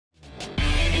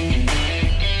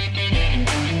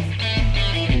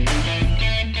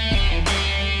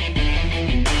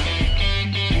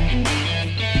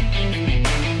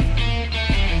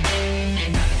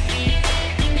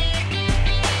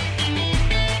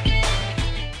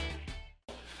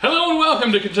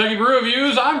Welcome to Kentucky Brew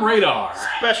Reviews. I'm Radar.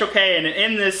 Special K, and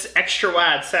in this extra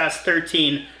wide size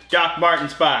 13 Doc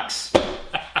Martens box,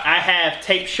 I have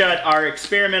taped shut our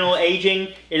experimental aging.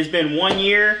 It has been 1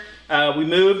 year. We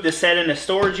moved to set in a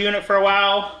storage unit for a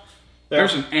while.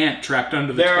 There's an ant trapped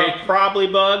under the tape. There are probably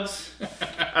bugs.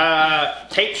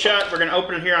 Taped shut. We're going to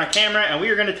open it here on camera, and we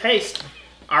are going to taste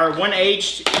our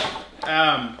one-aged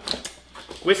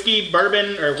whiskey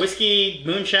bourbon or whiskey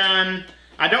moonshine.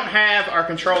 I don't have our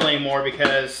control anymore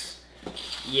because,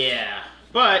 yeah,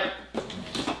 but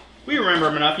we remember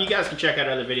them enough. You guys can check out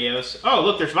other videos. Oh,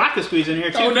 look, there's vodka squeeze in here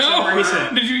too. Oh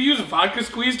no! Did you use a vodka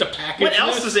squeeze to package What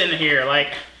else is in here?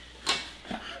 Like,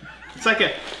 it's like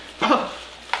a, oh,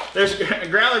 there's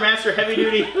Growler Master Heavy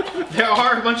Duty. There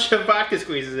are a bunch of vodka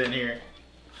squeezes in here.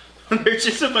 There's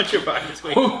just a bunch of vodka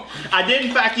squeezes. Ooh. I did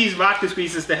in fact use vodka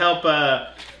squeezes to help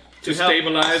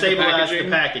stabilize the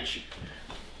package.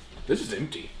 This is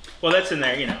empty. Well, that's in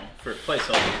there, you know, for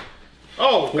placeholder.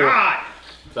 Oh, God!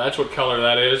 That's what color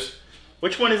that is.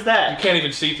 Which one is that? You can't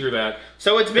even see through that.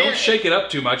 So it's been... Don't shake it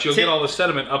up too much. You'll get all the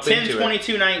sediment up into it.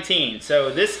 10/22/19. So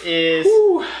this is...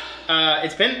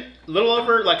 it's been a little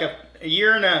over like a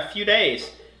year and a few days.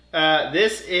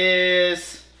 This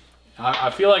is... I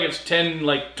feel like it's 10,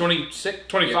 like 26,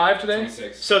 25 today?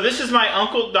 26. So this is my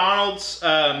Uncle Donald's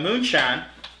moonshine,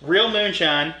 real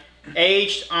moonshine,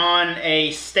 aged on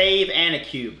a stave and a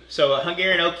cube. So a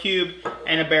Hungarian oak cube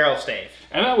and a barrel stave.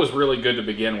 And that was really good to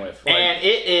begin with. Like, and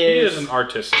it is... He is an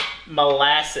artist.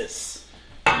 Molasses.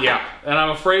 Yeah, and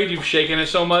I'm afraid you've shaken it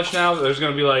so much now that there's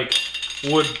going to be like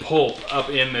wood pulp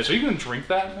up in this. Are you going to drink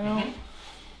that now?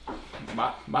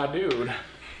 My dude.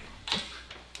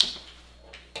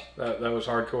 That was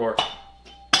hardcore.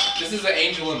 This is an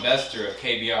angel investor of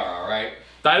KBR, alright?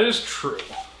 That is true.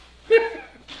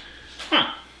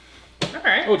 Huh.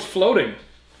 Alright. Oh, it's floating.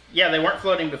 Yeah, they weren't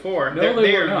floating before. No,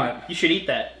 they were not. You should eat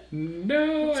that.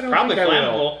 No, I don't Probably think I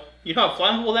flammable. will. You know how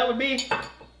flammable that would be?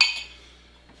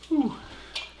 Whew.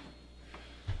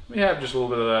 Let me have just a little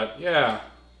bit of that. Yeah.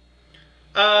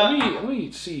 Let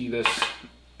me see this.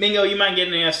 Mingo, you mind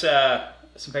getting us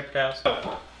some paper towels?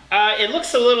 It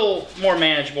looks a little more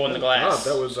manageable in the glass.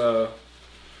 God, that was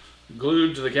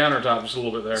glued to the countertop just a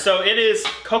little bit there. So it is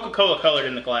Coca-Cola colored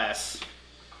in the glass.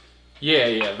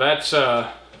 Yeah, that's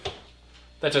a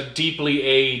deeply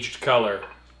aged color.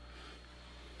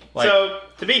 Like, so,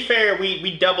 to be fair,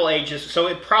 we double aged this, so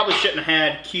it probably shouldn't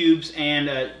have had cubes and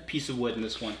a piece of wood in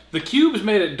this one. The cubes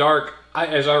made it dark.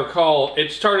 As I recall,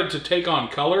 it started to take on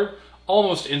color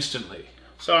almost instantly.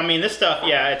 So, I mean, this stuff,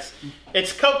 yeah,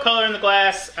 it's Coke color in the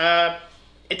glass.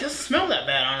 It doesn't smell that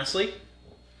bad, honestly.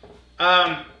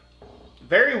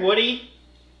 Very woody.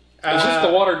 Is this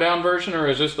the watered down version, or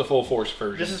is this the full force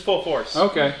version? This is full force.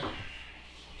 Okay.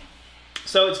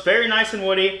 So it's very nice and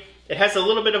woody. It has a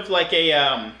little bit of like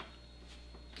a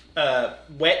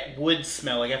wet wood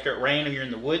smell, like after it rained and you're in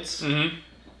the woods. Mm-hmm.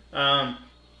 I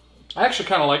actually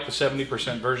kind of like the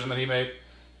 70% version that he made.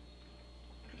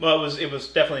 Well, it was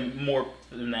definitely more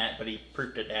than that, but he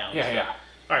proofed it down. Yeah, so. yeah.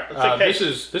 All right, let's take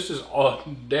taste. This is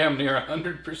damn near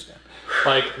 100%.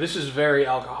 Like, this is very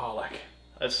alcoholic.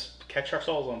 Let's catch our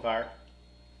souls on fire.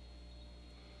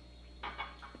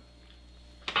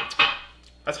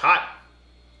 That's hot.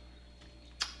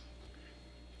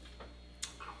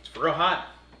 It's real hot.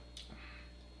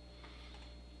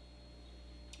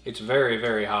 It's very,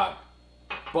 very hot.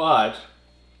 But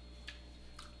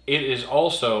it is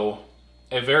also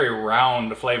a very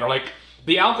round flavor. Like,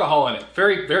 the alcohol in it,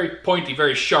 very, very pointy,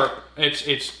 very sharp.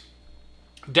 It's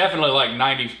definitely like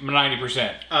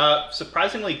 90%.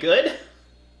 Surprisingly good.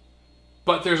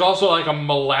 But there's also like a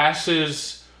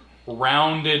molasses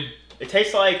rounded... It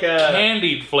tastes like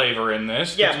candied flavor in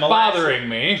this. Yeah, it's bothering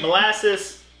me.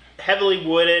 Molasses, heavily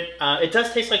wooded. It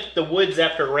does taste like the woods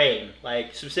after rain.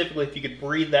 Like, specifically if you could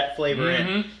breathe that flavor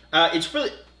in. It's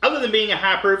really, other than being a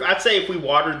high proof, I'd say if we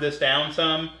watered this down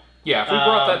some. Yeah, if we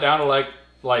brought that down to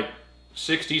like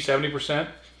 60, 70%.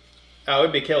 Oh,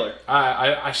 it'd be killer.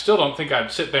 I still don't think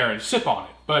I'd sit there and sip on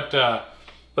it.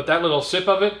 But that little sip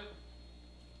of it,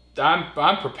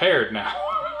 I'm prepared now.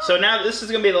 So now this is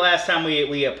going to be the last time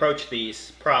we approach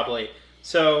these, probably.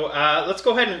 So let's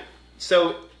go ahead and...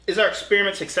 So is our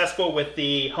experiment successful with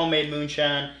the homemade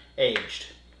moonshine aged?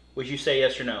 Would you say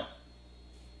yes or no?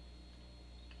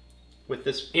 With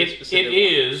this It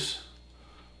is,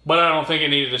 but I don't think it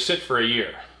needed to sit for a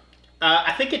year.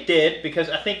 I think it did, because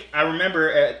I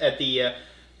remember at the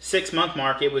 6-month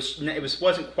mark, it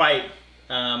wasn't quite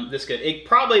this good. We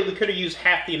could have used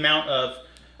half the amount of...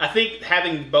 I think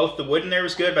having both the wood in there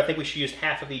was good, but I think we should use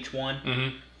half of each one.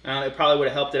 It probably would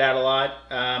have helped it out a lot.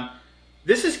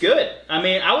 This is good. I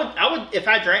mean, I would if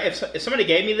I drank if somebody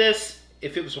gave me this,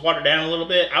 if it was watered down a little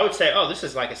bit, I would say, oh, this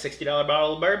is like a $60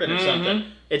 bottle of bourbon or something.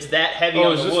 It's that heavy on the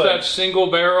wood. Oh, is this that single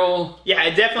barrel? Yeah,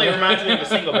 it definitely reminds me of a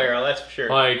single barrel. That's for sure.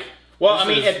 Like, well, I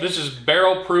mean, this is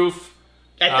barrel proof.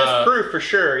 At this proof, for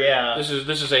sure, yeah. This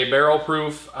is a barrel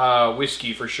proof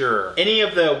whiskey for sure. Any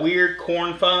of the weird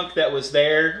corn funk that was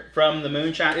there from the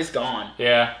Moonshine is gone.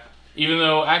 Yeah, even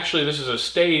though actually this is a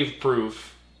stave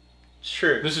proof. It's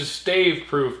true. This is stave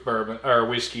proof bourbon or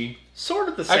whiskey. Sort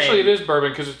of the same. Actually, it is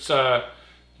bourbon because it's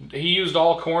he used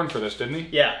all corn for this, didn't he?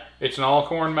 Yeah. It's an all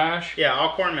corn mash. Yeah,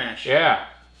 all corn mash. Yeah,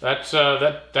 that's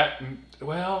that.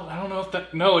 Well, I don't know if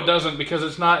that. No, it doesn't because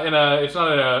it's not in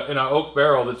a oak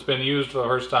barrel that's been used for the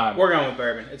first time. We're going with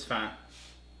bourbon. It's fine.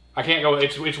 I can't go.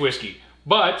 It's whiskey,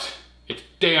 but it's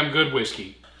damn good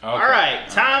whiskey. Okay. All right,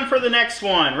 time for the next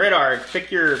one. Redard, pick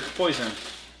your poison.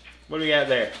 What do we got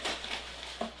there?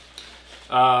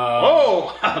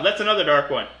 Oh, that's another dark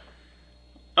one.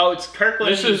 Oh, it's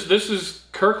Kirkland. This is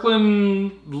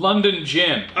Kirkland London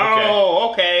Gin. Okay.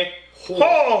 Oh, okay.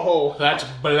 Oh, That's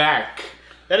black.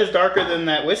 that is darker than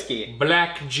that whiskey.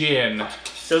 Black gin.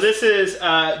 So this is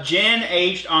gin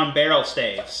aged on barrel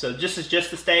staves. So this is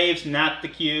just the staves, not the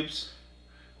cubes.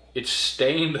 It's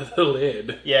stained the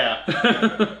lid. Yeah.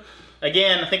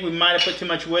 Again, I think we might have put too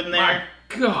much wood in there. My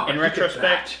God. In look at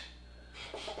retrospect.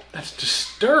 that. That's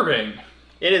disturbing.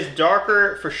 It is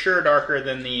darker, for sure darker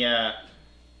than the...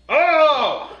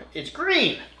 Oh! It's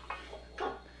green!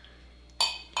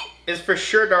 It's for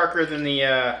sure darker than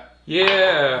the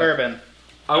Yeah. bourbon.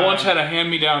 I once had a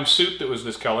hand-me-down suit that was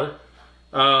this color.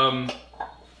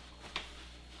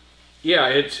 Yeah,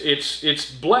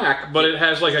 it's black, but it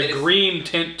has like a green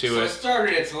tint to So it. it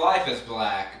started its life as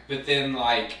black, but then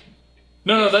like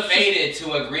No, that's faded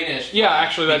to a greenish black. Yeah,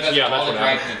 actually, that's because of all what the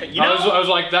dry happened. cleaning. You know- I was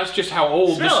like, that's just how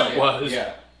old this Smell it. was.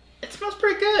 Yeah. It smells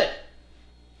pretty good.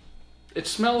 It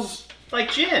smells.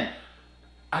 Like gin.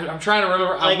 I'm trying to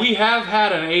remember. Like- We have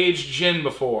had an aged gin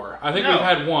before. I think No. we've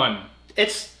had one. It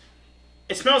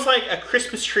smells like a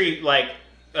Christmas tree, like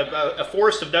a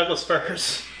forest of Douglas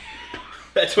firs.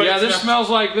 That's what Yeah, it this smells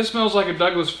like a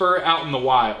Douglas fir out in the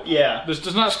wild. Yeah. This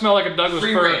does not smell like a Douglas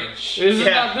Free fir. range. This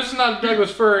is not a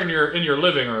Douglas fir in your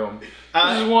living room.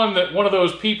 This is one of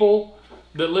those people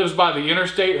that lives by the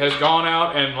interstate has gone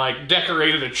out and like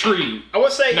decorated a tree I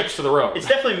would say next to the road. It's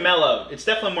definitely mellow. It's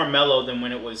definitely more mellow than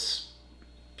when it was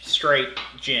straight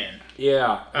gin.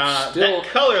 Yeah. That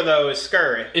color though is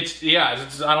scurry.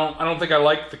 I don't think I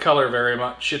like the color very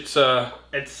much. It's that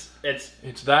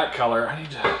color.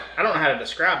 I don't know how to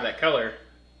describe that color.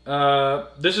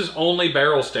 this is only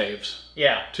barrel staves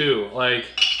Yeah. too. Like,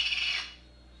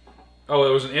 oh,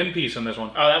 there was an end piece on this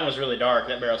one. Oh, that one was really dark.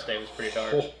 That barrel stave was pretty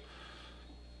dark. Oh.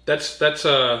 That's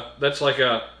like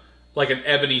an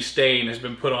ebony stain has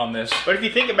been put on this. But if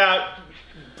you think about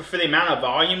for the amount of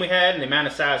volume we had and the amount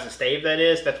of size of stave that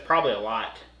is, that's probably a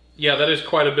lot. Yeah, that is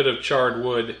quite a bit of charred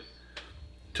wood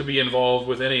to be involved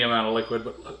with any amount of liquid.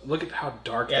 But look at how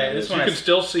dark that this is. one You has- can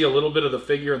still see a little bit of the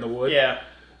figure in the wood. Yeah.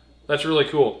 That's really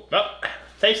cool. Well,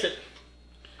 taste it.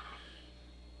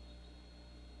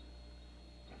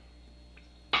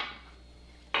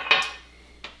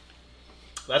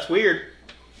 That's weird.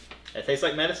 That tastes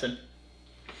like medicine.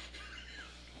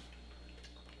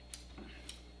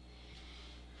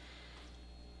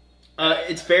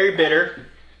 It's very bitter.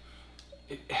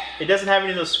 It doesn't have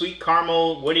any of those sweet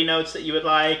caramel, woody notes that you would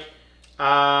like.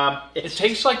 It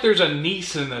tastes like there's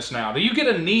anise in this now. Do you get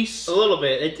anise? A little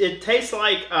bit. It tastes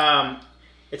like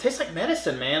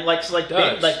medicine, man. Like does.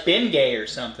 like Bengay or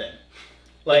something.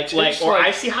 Like tastes or like-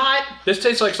 icy hot. This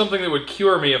tastes like something that would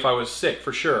cure me if I was sick,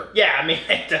 for sure. Yeah, I mean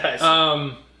it does.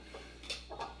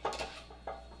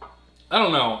 I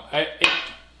don't know.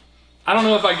 I don't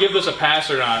know if I give this a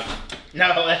pass or not.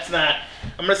 No, that's not.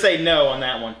 I'm gonna say no on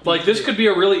that one. Like, this could be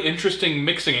a really interesting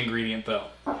mixing ingredient, though.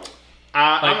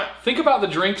 Think about the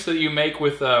drinks that you make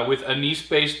with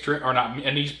anise-based drink, or not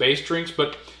anise-based drinks,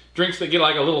 but drinks that get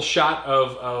like a little shot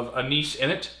of anise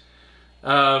in it.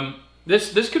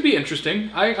 This could be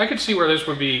interesting. I could see where this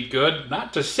would be good.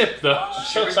 Not to sip, though. I'm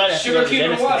so excited to sugar go to the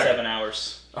cube and dentist in water. 7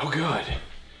 hours. Oh, good.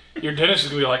 Your dentist is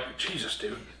going to be like, Jesus,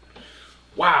 dude.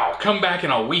 Wow, come back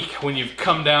in a week when you've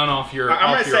come down off your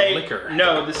I'm gonna say liquor.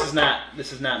 no. This has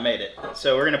not made it.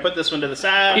 So we're gonna put this one to the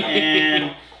side,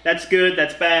 and that's good.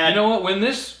 That's bad. You know what? When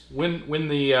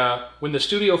the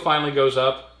studio finally goes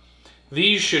up,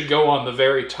 these should go on the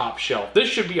very top shelf. This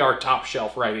should be our top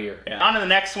shelf right here. Yeah. On to the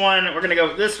next one. We're gonna go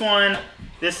with this one.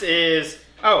 This is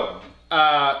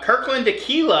Kirkland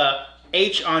Tequila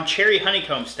H on cherry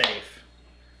honeycomb stave.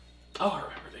 Oh, I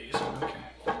remember these.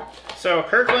 Okay. So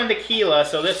Kirkland Tequila.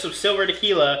 So this was silver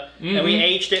tequila, and we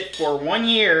aged it for 1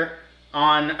 year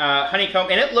on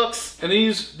honeycomb, and it looks. And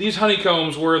these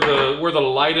honeycombs were the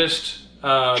lightest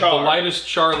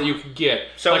char that you could get.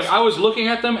 So like I was looking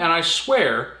at them, and I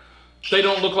swear they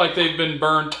don't look like they've been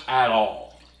burnt at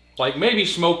all. Like maybe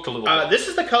smoked a little bit. This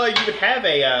is the color you would have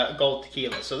a gold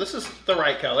tequila. So this is the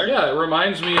right color. Yeah, it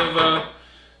reminds me of a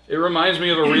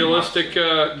realistic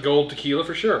gold tequila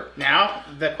for sure. Now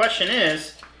the question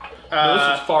is. No,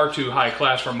 this is far too high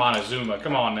class for Montezuma.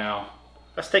 Come on now.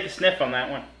 Let's take a sniff on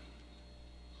that one.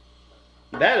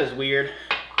 That is weird.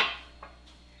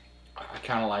 I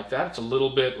kind of like that. It's a little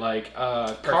bit like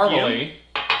caramely.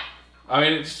 I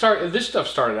mean, this stuff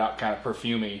started out kind of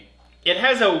perfumey. It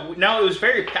has it was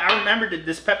very. I remember that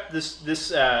this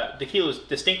tequila was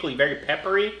distinctly very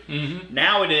peppery. Mm-hmm.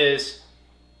 Now it is.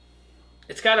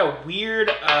 It's got a weird,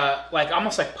 like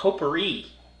almost like potpourri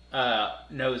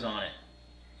nose on it.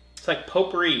 It's like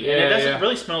potpourri, and it doesn't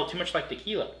really smell too much like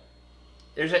tequila.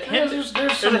 There's a hint. There's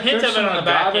a hint of it on the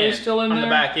back end. Still in there, the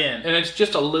back end, and it's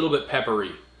just a little bit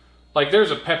peppery. Like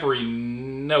there's a peppery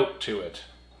note to it,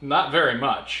 not very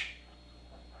much.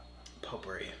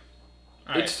 Potpourri.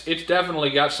 It's definitely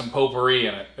got some potpourri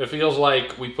in it. It feels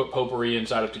like we put potpourri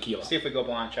inside of tequila. Let's see if we go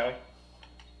blind, shall we?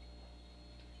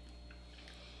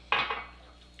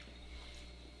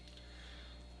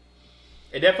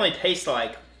 It definitely tastes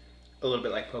like a little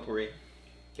bit like potpourri.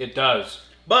 It does.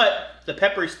 But the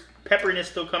pepperiness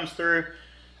still comes through.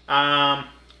 And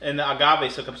the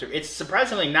agave still comes through. It's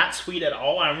surprisingly not sweet at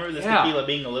all. I remember this tequila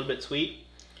being a little bit sweet.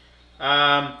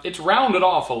 It's rounded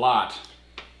off a lot.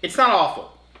 It's not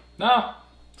awful. No.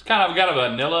 It's kind of got a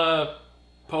vanilla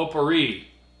potpourri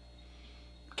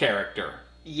character.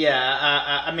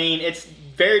 Yeah. I mean, it's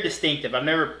very distinctive. I've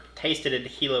never tasted a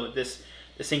tequila with this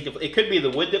distinctive. It could be the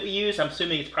wood that we use. I'm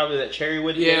assuming it's probably that cherry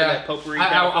wood. That potpourri.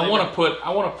 I want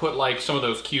to put like some of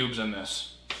those cubes in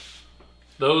this.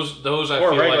 Those I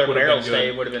feel like would have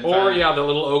been good. Or the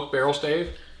little oak barrel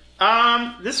stave.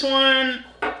 This one,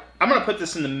 I'm gonna put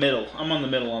this in the middle. I'm on the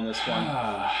middle on this one.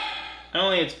 I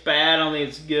don't think it's bad. I don't think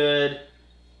it's good.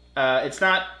 It's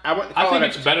not. I think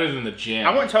it's better than the gin.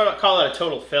 I wouldn't call it a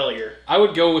total failure. I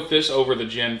would go with this over the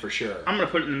gin for sure. I'm gonna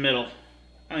put it in the middle.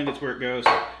 I think that's where it goes.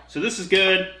 So this is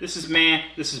good. This is meh.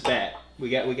 This is bad. We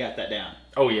got that down.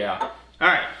 Oh yeah. All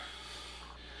right.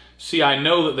 See, I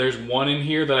know that there's one in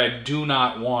here that I do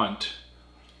not want,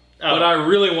 but I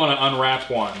really want to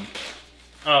unwrap one.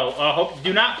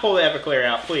 Do not pull the Everclear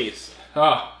out, please.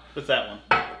 What's that one?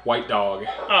 White Dog.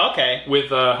 Oh, okay. With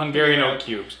Hungarian oak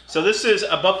cubes. So this is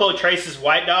a Buffalo Trace's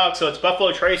White Dog. So it's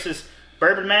Buffalo Trace's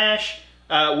bourbon mash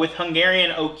with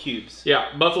Hungarian oak cubes. Yeah,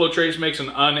 Buffalo Trace makes an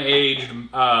unaged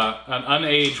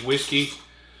whiskey,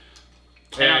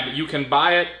 and you can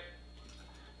buy it.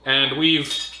 And we've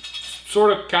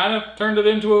sort of kind of turned it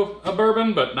into a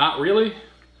bourbon, but not really.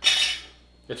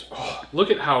 It's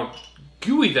look at how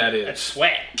gooey that is. That's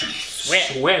sweat.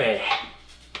 Sweaty.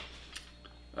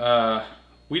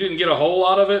 We didn't get a whole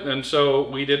lot of it, and so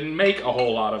we didn't make a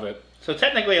whole lot of it. So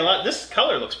technically, this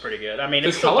color looks pretty good. I mean,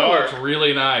 it's still dark. color looks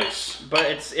really nice, but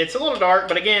it's a little dark.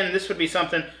 But again, this would be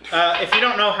something. If you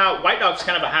don't know how White Dog's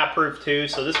kind of a high proof too,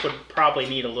 so this would probably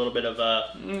need a little bit of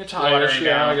it's higher.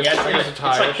 Yeah, I guess it's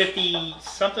like 50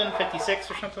 something, 56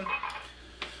 or something.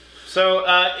 So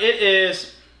it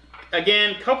is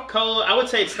again Coca-Cola. I would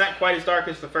say it's not quite as dark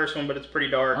as the first one, but it's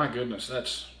pretty dark. My goodness,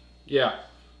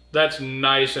 that's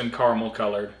nice and caramel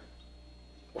colored.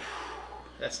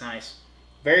 That's nice.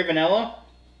 Very vanilla.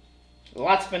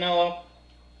 Lots of vanilla.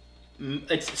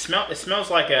 It smells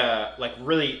like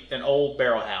really an old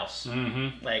barrel house.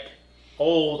 Mm-hmm. Like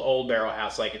old barrel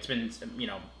house. Like it's been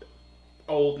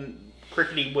old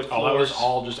crickety wood floors. That was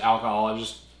all just alcohol. I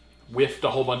just whiffed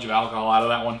a whole bunch of alcohol out of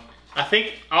that one. I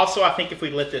think if we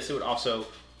lit this, it would also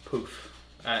poof.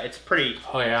 It's pretty.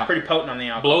 Oh yeah. Pretty potent on the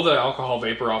alcohol. Blow the alcohol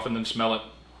vapor off and then smell it.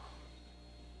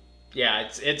 Yeah,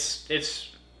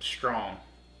 it's strong.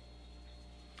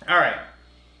 All right.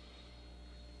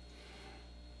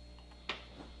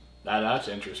 That's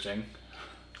interesting.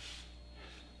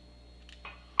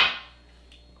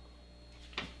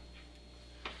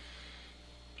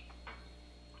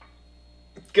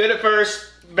 Good at first,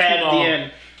 bad at the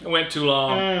end. It went too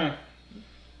long.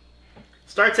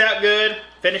 Starts out good,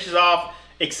 finishes off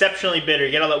exceptionally bitter. You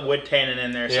get all that wood tannin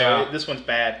in there, so this one's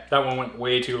bad. That one went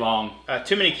way too long.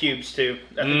 Too many cubes too.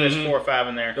 I think there's 4 or 5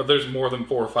 in there. There's more than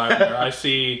 4 or 5 in there. I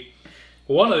see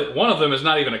one of them is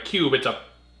not even a cube; it's a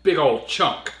big old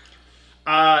chunk.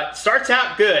 Starts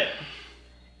out good,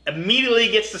 immediately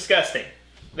gets disgusting.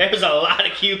 There's a lot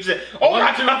of cubes. 1, 2,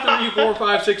 3, 4,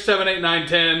 5, 6, 7, 8, 9,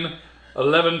 10.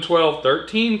 11, 12,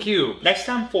 13 cubes. Next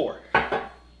time, 4.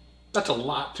 That's a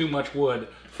lot too much wood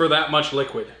for that much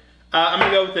liquid. I'm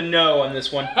going to go with a no on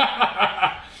this one.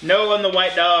 No on the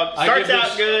white dog. Starts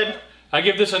out good. I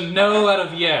give this a no out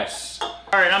of yes. All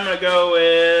right, I'm going to go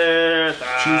with...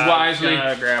 Choose wisely. I'm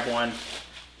going to grab one.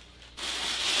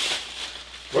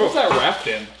 What was that wrapped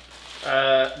in?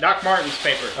 Doc Martens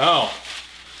paper. Oh.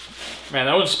 Man,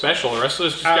 that one's special. The rest of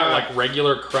this just got like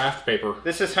regular craft paper.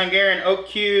 This is Hungarian oak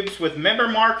cubes with member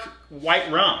mark white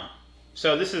rum.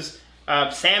 So this is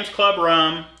Sam's Club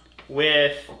rum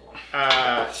with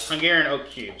Hungarian oak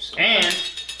cubes. And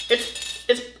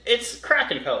it's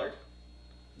Kraken colored.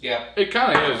 Yeah. It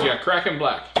kind of is, yeah. Kraken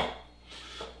black.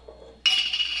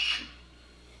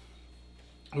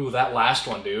 Ooh, that last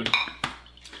one, dude.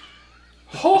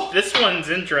 Oh, this one's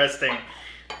interesting.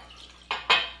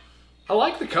 I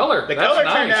like the color. The color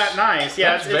turned out nice.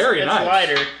 Yeah, That's very nice. It's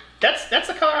lighter. That's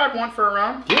the color I'd want for a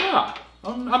rum. Yeah,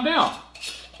 I'm down.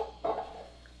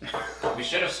 We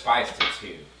should have spiced it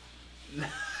too.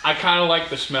 I kind of like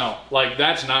the smell. Like,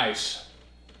 that's nice.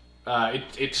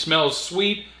 It smells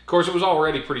sweet. Of course, it was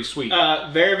already pretty sweet.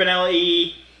 Very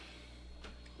vanilla-y.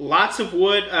 Lots of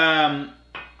wood.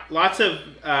 Lots of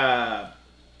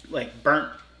like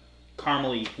burnt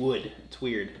caramely wood. It's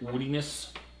weird. Woodiness.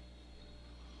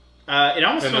 It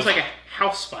almost smells like a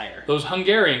house fire. Those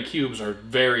Hungarian cubes are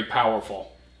very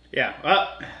powerful. Yeah. Well,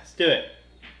 let's do it.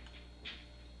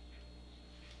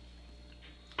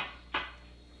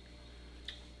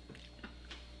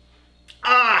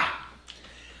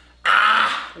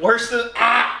 Worse than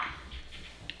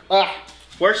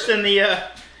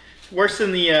worse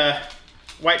than the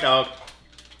white dog.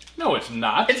 No, it's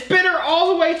not. It's bitter all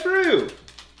the way through.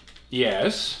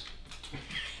 Yes.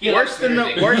 Worse than the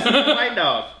white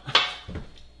dog.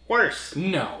 Worse.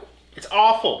 No. It's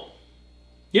awful.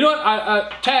 You know what?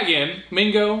 I tag in,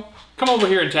 Mingo. Come over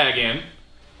here and tag in.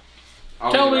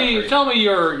 Tell me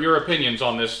your opinions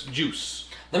on this juice.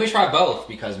 Let me try both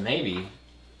because maybe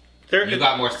you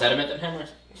got more sediment than him or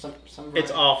something.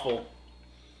 It's awful.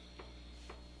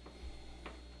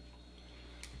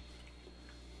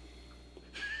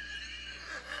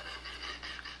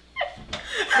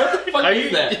 What the fuck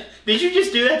is that? Did you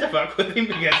just do that to fuck with him?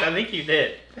 Because I think you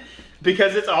did.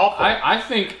 Because it's awful. I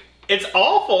think it's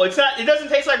awful. It's not. It doesn't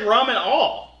taste like rum at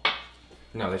all.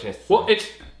 No, they taste. Well,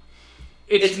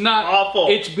 it's not awful.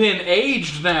 It's been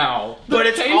aged now. But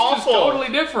it's taste awful. is totally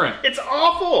different. It's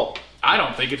awful. I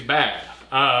don't think it's bad.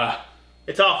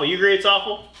 It's awful. You agree it's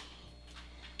awful?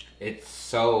 It's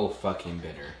so fucking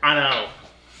bitter. I know.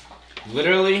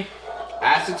 Literally,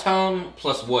 acetone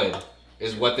plus wood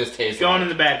is what this tastes Going like. in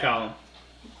the bad column.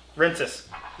 Rinse us.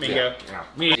 Mingo.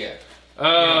 Yeah.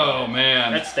 Oh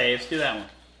man. That's Staves. Do that one.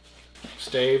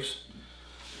 Staves.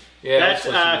 Yeah.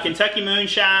 That's Kentucky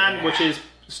Moonshine, which is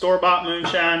store-bought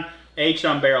moonshine aged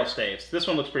on barrel staves. This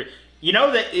one looks pretty. You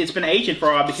know that it's been aging for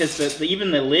a while because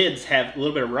even the lids have a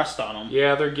little bit of rust on them.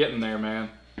 Yeah, they're getting there, man.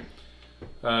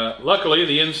 Luckily,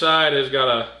 the inside has got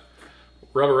a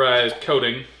rubberized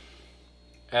coating,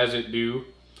 as it do.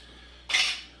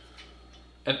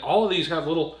 And all of these have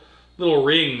little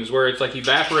rings where it's like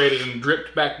evaporated and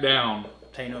dripped back down.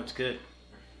 That's how you know it's good.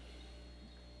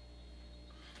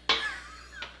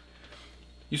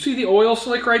 You see the oil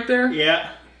slick right there?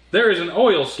 Yeah. There is an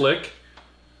oil slick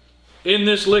in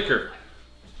this liquor.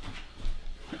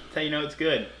 That's how you know it's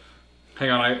good. Hang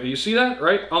on, you see that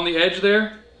right on the edge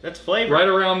there? That's flavor. Right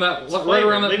around that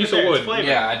piece of wood.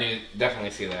 Yeah, I do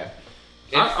definitely see that.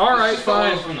 All right,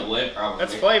 fine. From the lid, probably.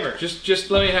 That's flavor. Just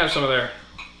let me have some of there.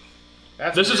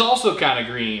 This is also kind of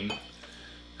green.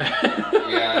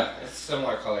 Yeah, it's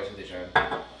similar color to the jug.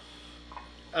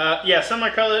 Yeah,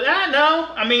 similar color. No.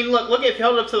 I mean, look. If you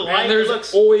hold it up to the light, And there's it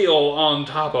looks. oil on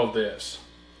top of this.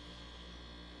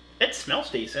 It smells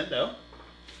decent though.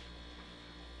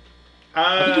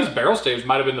 I think these barrel staves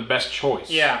might have been the best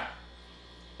choice. Yeah.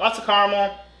 Lots of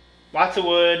caramel, lots of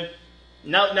wood.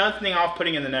 Nothing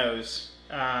off-putting in the nose.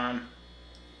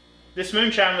 This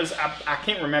moonshine was I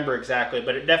can't remember exactly,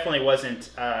 but it definitely wasn't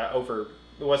over.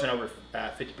 It wasn't over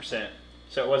 50%,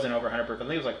 so it wasn't over 100 proof. I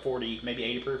think it was like 40, maybe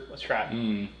 80 proof. Let's try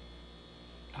it.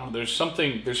 Oh, there's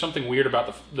something weird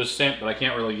about the scent, but I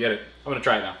can't really get it. I'm gonna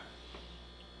try it now.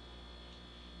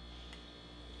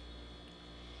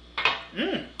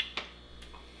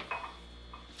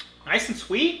 Nice and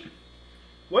sweet.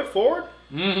 Wood forward.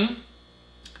 Mm-hmm.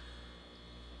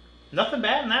 Nothing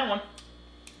bad in that one.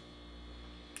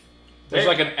 There's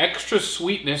like an extra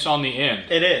sweetness on the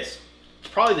end. It is. It's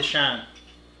probably the shine.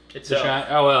 The shine.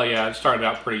 Oh well, yeah. It started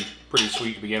out pretty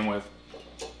sweet to begin with.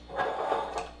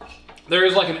 There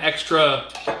is like an extra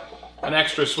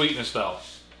sweetness though.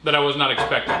 that I was not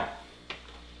expecting.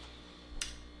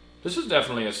 This is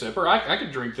definitely a sipper. I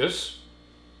could drink this.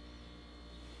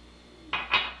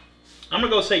 I'm gonna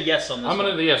go say yes on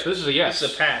this. Yes. This is a yes.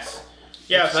 This is a pass.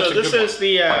 Yeah. That's so a this good is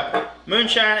the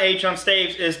Moonshine aged on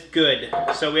staves is good.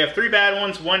 So we have 3 bad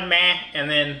ones, 1 meh, and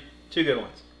then 2 good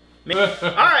ones. All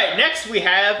right. Next we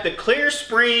have the Clear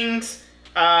Springs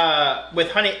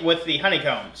with the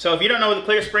honeycomb. So if you don't know what the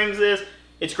Clear Springs is,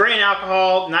 it's grain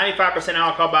alcohol, 95%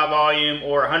 alcohol by volume,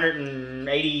 or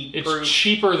 180 It's proof.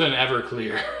 cheaper than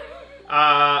Everclear.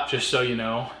 Just so you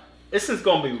know. This is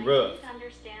gonna be rough.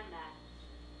 Understand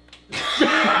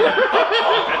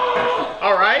that.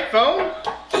 All right, phone.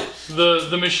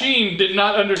 The machine did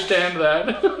not understand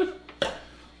that.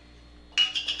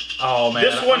 Oh man,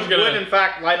 This one would in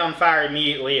fact light on fire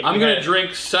immediately. If I'm we gonna had-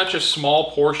 drink such a small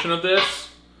portion of this.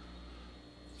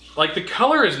 Like the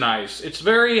color is nice. It's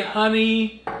very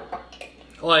honey.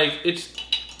 Like it's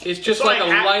just like a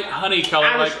light honey color.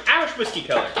 Irish whiskey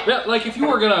color. Yeah, like if you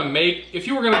were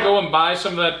gonna go and buy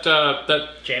some of that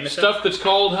Jameson? stuff that's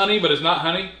called honey, but it's not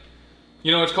honey.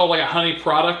 You know, it's called like a honey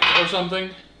product or something.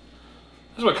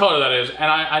 That's what color that is, and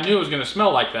I knew it was gonna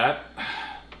smell like that.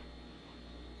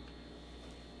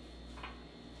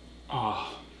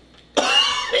 Oh,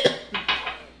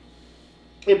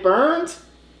 It burns.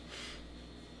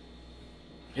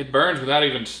 it burns without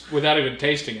even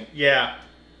tasting it. Yeah.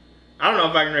 I don't know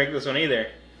if I can drink this one either.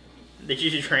 Did you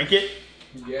just drink it?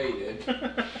 Yeah, he did.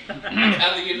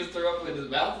 I think he just threw up in his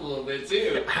mouth a little bit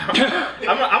too.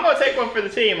 I'm gonna take one for the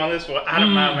team on this one. I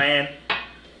don't know, man.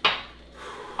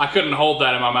 I couldn't hold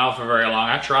that in my mouth for very long.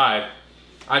 I tried.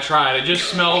 It just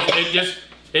smells.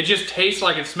 It just tastes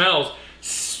like it smells.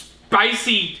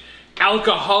 Spicy,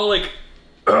 alcoholic.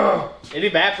 Ugh. It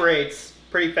evaporates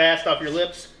pretty fast off your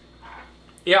lips.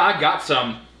 Yeah, I got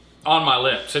some on my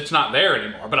lips. It's not there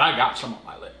anymore, but I got some on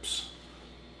my lips.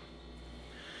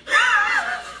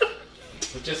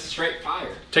 It's just straight fire.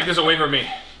 Take this away from me.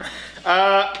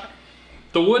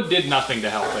 The wood did nothing to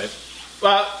help it.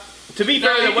 Well, to be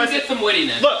fair, No, you there can wasn't. get some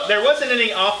woodiness. Look, there wasn't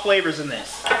any off flavors in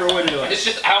this for wood to it. It's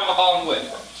just alcohol and wood.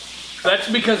 That's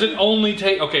because it only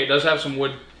tastes. Okay, it does have some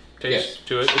wood taste Yes.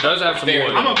 to it. It does have some Very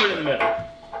wood. I'm gonna put it in the middle.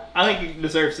 I think it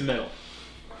deserves the middle.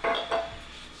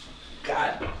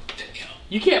 God damn.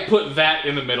 You can't put that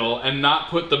in the middle and not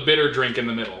put the bitter drink in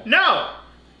the middle. No,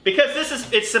 because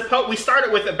we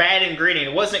started with a bad ingredient.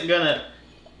 It wasn't gonna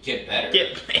Get better.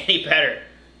 get any better.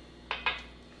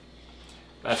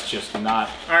 That's just not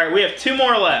All right, we have 2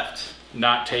 more left.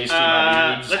 tasty,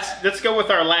 my dudes. Let's go with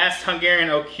our last Hungarian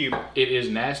oak cube. It is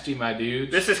nasty, my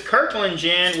dudes. This is Kirkland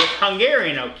gin with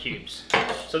Hungarian oak cubes.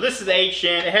 So this is aged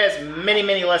gin. It has many,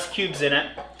 many less cubes in it.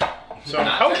 So I'm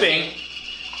Not hoping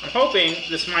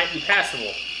this might be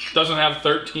passable. Doesn't have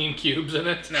 13 cubes in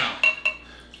it. No.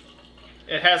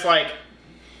 It has like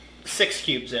 6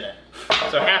 cubes in it.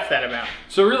 So half that amount.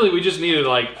 So really, we just needed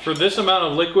for this amount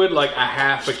of liquid, like a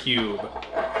half a cube.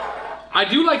 I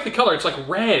do like the color. It's like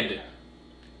red.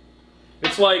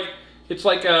 It's like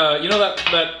you know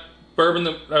that bourbon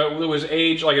that was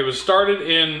aged, like it was started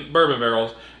in bourbon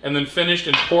barrels and then finished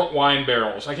in port wine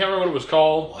barrels. I can't remember what it was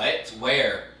called. What?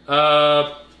 Where?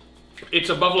 It's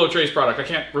a Buffalo Trace product. I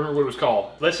can't remember what it was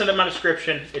called. Listen to my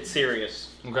description. It's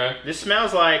serious. Okay. This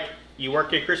smells like you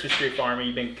work at a Christmas tree farm and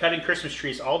you've been cutting Christmas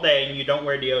trees all day and you don't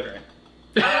wear deodorant.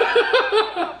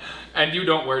 And you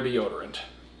don't wear deodorant.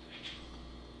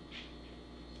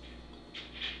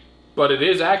 But it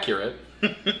is accurate.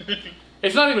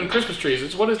 It's not even Christmas trees.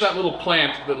 It's what is that little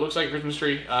plant that looks like a Christmas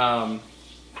tree?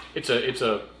 It's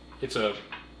a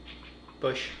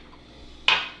Bush.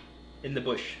 In the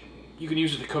bush. you can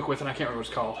use it to cook with, and I can't remember what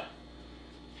it's called.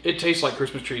 It tastes like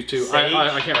Christmas trees too. Sage?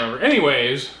 I can't remember.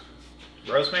 Anyways,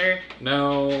 Rosemary?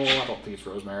 no, I don't think it's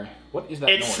rosemary. What is that?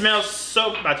 It noise? smells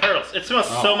so... My turtles. It smells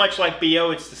so much like B.O.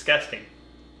 It's disgusting.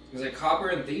 Is it Copper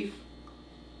and Thief?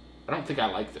 I don't think I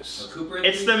like this. Or Cooper and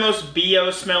It's Thief? the most B.O.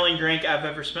 smelling drink I've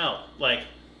ever smelled. Like,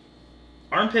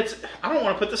 armpits... I don't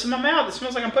want to put this in my mouth. It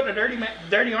smells like I'm putting a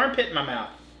dirty armpit in my mouth.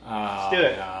 Let's do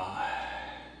it.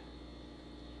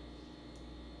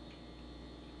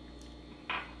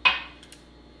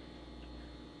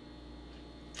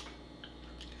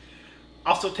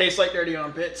 Also tastes like dirty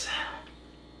armpits.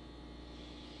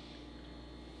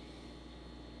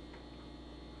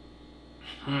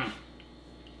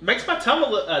 Makes my tongue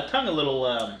a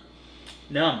little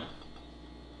numb.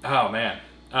 Oh man.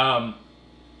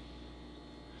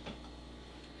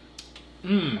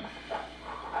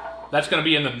 That's gonna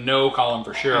be in the no column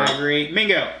for sure. I agree.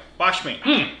 Mingo, wash me.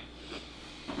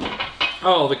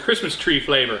 Oh, the Christmas tree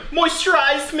flavor.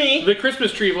 Moisturize me. The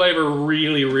Christmas tree flavor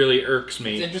really, really irks It's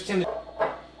me. interesting.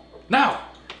 Now,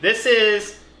 This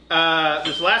is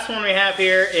this last one we have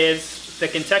here is the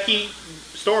Kentucky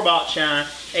store-bought shine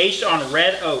aged on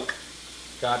red oak.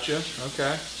 Gotcha.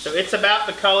 Okay. So it's about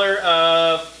the color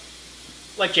of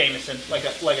like Jameson, like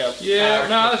a Yeah,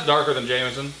 no, that's darker than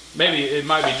Jameson. Maybe it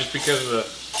might be just because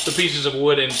of the pieces of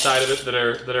wood inside of it that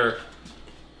are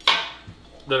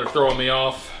throwing me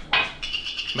off.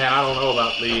 Man, I don't know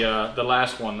about the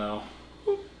last one though.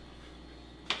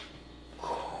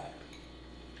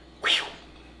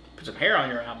 Put some hair on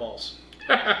your eyeballs.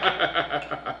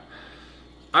 I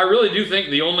really do think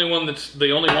the only ones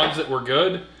that were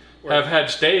good have had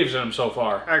staves in them so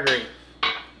far. I agree.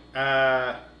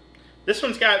 This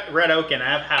one's got red oak in it. I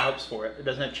have high hopes for it. It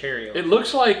doesn't have cherry oak. It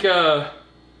looks like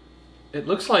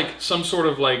some sort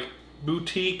of like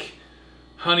boutique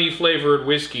honey flavored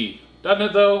whiskey, doesn't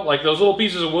it though? Like those little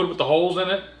pieces of wood with the holes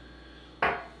in it.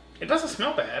 It doesn't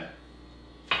smell bad.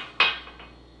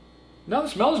 No, the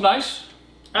smell is nice.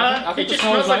 I think it the just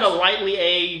smell is smells like nice. a lightly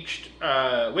aged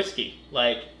whiskey,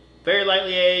 like very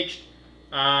lightly aged.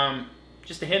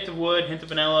 Just a hint of wood, hint of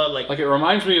vanilla, like Like it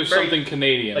reminds me of very- something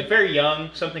Canadian. like very young,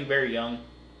 something very young.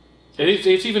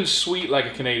 It's even sweet like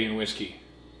a Canadian whiskey.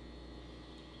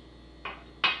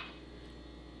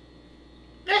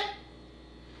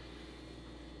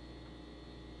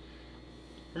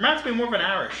 Reminds me more of an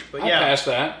Irish, but I yeah, passed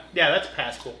that. yeah, that's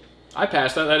passable. I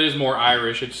passed that. That is more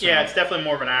Irish. It's Yeah, it's definitely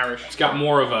more of an Irish. it's got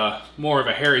more of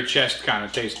a hairy chest kind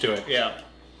of taste to it. Yeah,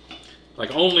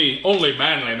 Like only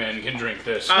manly men can drink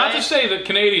this. Not to it- say that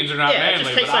Canadians are not Yeah, it just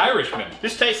manly, but tastes like- Irishmen.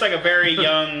 this tastes like a very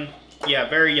young,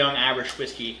 very young Irish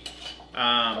whiskey.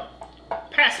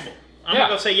 Passable. I'm Yeah.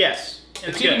 gonna say yes.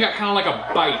 It's good. even got kind of like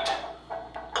a bite,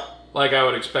 like I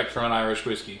would expect from an Irish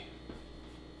whiskey.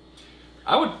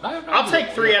 I'll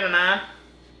take 3 out of 9.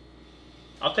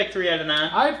 I'll take 3 out of 9.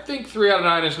 I think 3 out of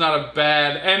 9 is not a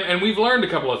bad, and we've learned a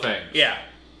couple of things. Yeah.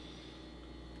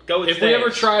 Go with If we ever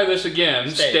staves. try this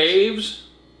again, Staves. staves,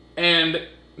 and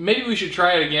maybe we should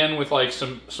try it again with like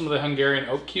some of the Hungarian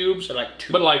oak cubes, So like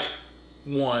 2. but like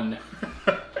one.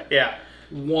 Yeah.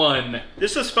 One.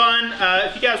 This is fun.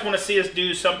 If you guys want to see us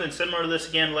do something similar to this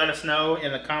again, let us know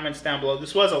in the comments down below.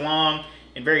 This was a long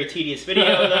and very tedious video,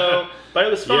 though, but it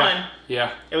was fun.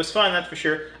 Yeah. It was fun, that's for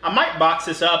sure. I might box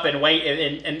this up and wait,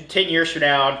 and 10 years from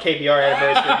now on KBR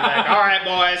anniversary, be like, all right,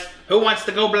 boys, who wants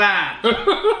to go blind?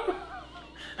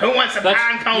 Who wants a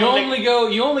pine cone?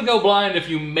 You only go blind if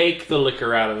you make the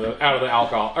liquor out of the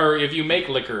alcohol, or if you make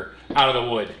liquor out of the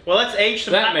wood. Well, let's age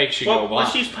some. That makes you go blind.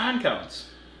 Let's use pine cones.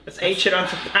 Let's age it on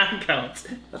some pine cones.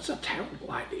 That's a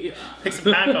terrible idea. Make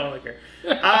some pine cone liquor.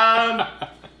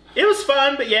 It was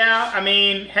fun, but yeah, I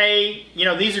mean, hey,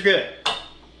 these are good.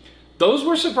 Those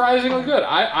were surprisingly good.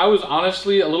 I was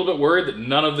honestly a little bit worried that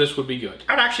none of this would be good.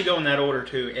 I'd actually go in that order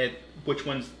too. Which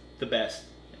one's the best?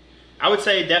 I would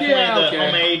say definitely the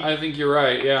homemade, I think you're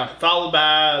right. Yeah. followed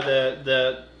by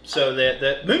the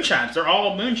moonshines. They're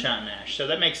all moonshine mash, so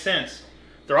that makes sense.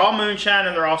 They're all moonshine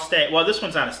and they're all stave. Well, this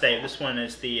one's not a stave. This one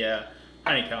is the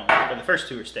honeycomb. But the first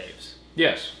 2 are staves.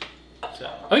 Yes.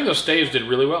 So. I think those staves did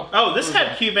really well. Oh, this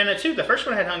had cube in it too. The first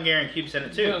one had Hungarian cubes in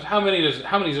it too. How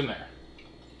many's in there?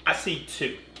 I see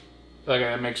 2. Okay,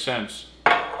 that makes sense.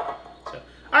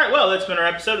 All right, well, that's been our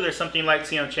episode. If there's something you'd like to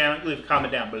see on the channel, leave a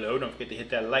comment down below. Don't forget to hit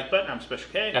that like button. I'm Special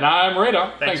K. And I'm Radar.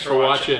 Thanks Thanks for for watching. watching.